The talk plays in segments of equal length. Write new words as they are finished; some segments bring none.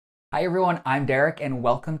Hi everyone, I'm Derek and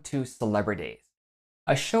welcome to Celebridays,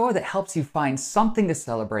 a show that helps you find something to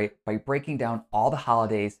celebrate by breaking down all the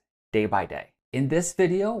holidays day by day. In this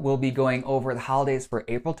video, we'll be going over the holidays for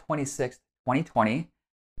April 26th, 2020.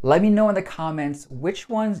 Let me know in the comments which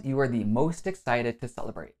ones you are the most excited to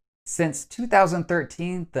celebrate. Since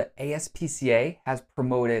 2013, the ASPCA has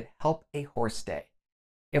promoted Help a Horse Day.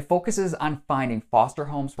 It focuses on finding foster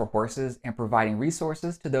homes for horses and providing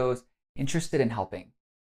resources to those interested in helping.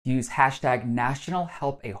 Use hashtag National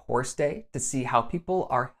Help a Horse Day to see how people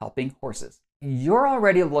are helping horses. You're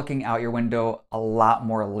already looking out your window a lot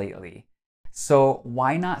more lately, so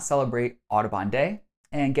why not celebrate Audubon Day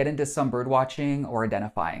and get into some bird watching or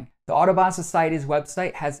identifying? The Audubon Society's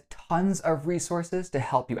website has tons of resources to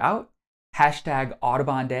help you out. Hashtag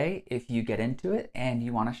Audubon Day if you get into it and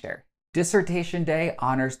you want to share. Dissertation Day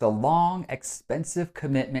honors the long, expensive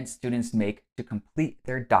commitment students make to complete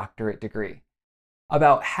their doctorate degree.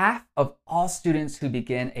 About half of all students who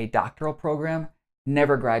begin a doctoral program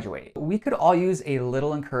never graduate. We could all use a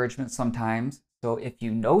little encouragement sometimes, so if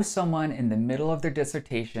you know someone in the middle of their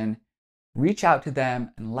dissertation, reach out to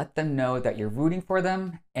them and let them know that you're rooting for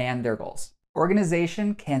them and their goals.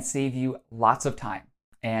 Organization can save you lots of time,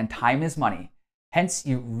 and time is money. Hence,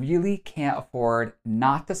 you really can't afford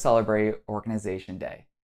not to celebrate Organization Day.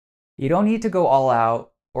 You don't need to go all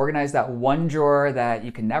out, organize that one drawer that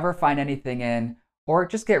you can never find anything in, or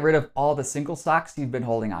just get rid of all the single socks you've been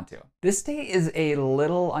holding onto. This day is a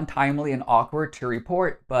little untimely and awkward to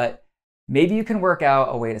report, but maybe you can work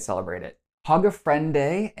out a way to celebrate it. Hug a Friend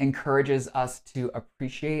Day encourages us to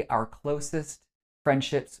appreciate our closest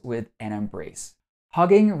friendships with an embrace.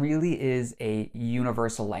 Hugging really is a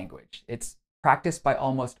universal language. It's practiced by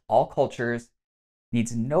almost all cultures,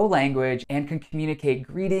 needs no language, and can communicate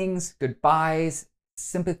greetings, goodbyes,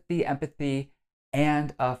 sympathy, empathy,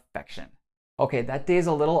 and affection. Okay, that day is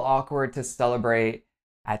a little awkward to celebrate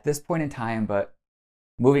at this point in time, but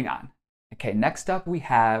moving on. Okay, next up we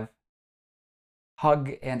have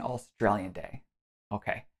Hug an Australian Day.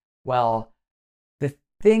 Okay, well, the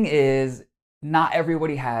thing is, not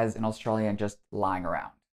everybody has an Australian just lying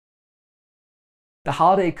around. The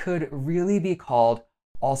holiday could really be called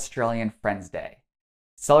Australian Friends Day.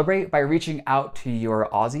 Celebrate by reaching out to your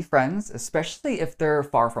Aussie friends, especially if they're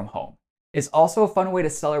far from home. It's also a fun way to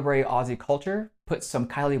celebrate Aussie culture. Put some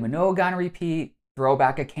Kylie Minogue on repeat, throw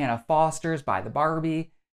back a can of Foster's by the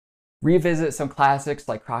Barbie, revisit some classics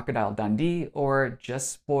like Crocodile Dundee, or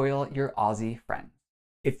just spoil your Aussie friends.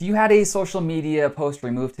 If you had a social media post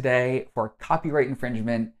removed today for copyright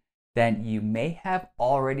infringement, then you may have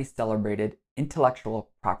already celebrated Intellectual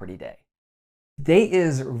Property Day. Today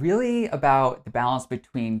is really about the balance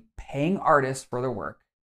between paying artists for their work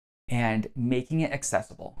and making it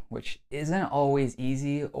accessible, which isn't always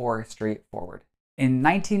easy or straightforward. In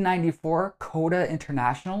 1994, CODA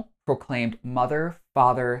International proclaimed Mother,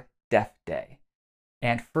 Father, Deaf Day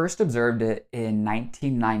and first observed it in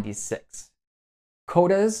 1996.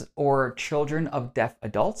 CODAs, or Children of Deaf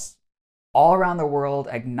Adults, all around the world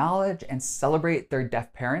acknowledge and celebrate their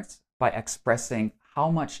deaf parents by expressing how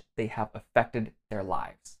much they have affected their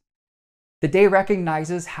lives. The day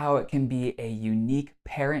recognizes how it can be a unique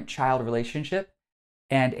parent-child relationship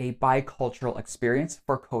and a bicultural experience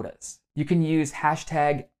for CODAs. You can use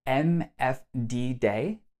hashtag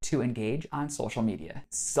MFDDay to engage on social media.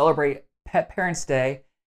 Celebrate Pet Parents Day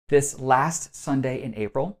this last Sunday in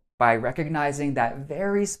April by recognizing that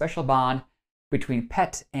very special bond between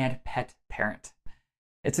pet and pet parent.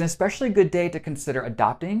 It's an especially good day to consider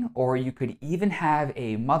adopting, or you could even have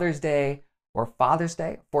a Mother's Day or Father's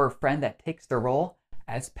Day for a friend that takes their role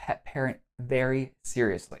as pet parent very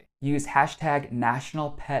seriously. Use hashtag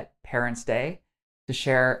National Pet Parents Day to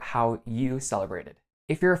share how you celebrated.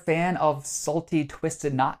 If you're a fan of salty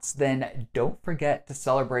twisted knots, then don't forget to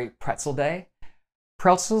celebrate Pretzel Day.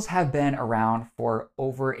 Pretzels have been around for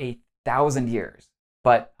over 1,000 years,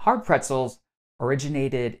 but hard pretzels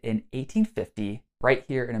originated in 1850 right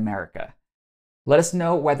here in America. Let us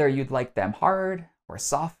know whether you'd like them hard or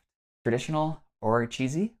soft, traditional, or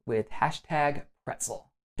cheesy with hashtag Pretzel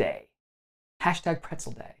Day. Hashtag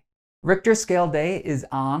Pretzel Day. Richter Scale Day is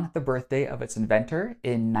on the birthday of its inventor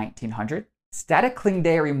in 1900. Static Cling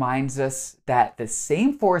Day reminds us that the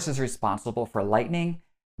same forces responsible for lightning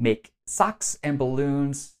make socks and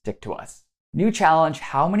balloons stick to us. New challenge: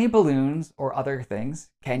 how many balloons or other things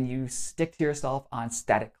can you stick to yourself on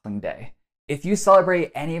Static Cling Day? If you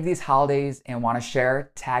celebrate any of these holidays and want to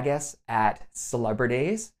share, tag us at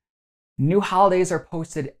Celebridays. New holidays are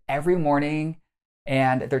posted every morning,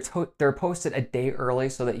 and they're posted a day early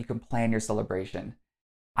so that you can plan your celebration.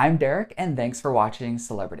 I'm Derek, and thanks for watching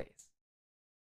Celebridays.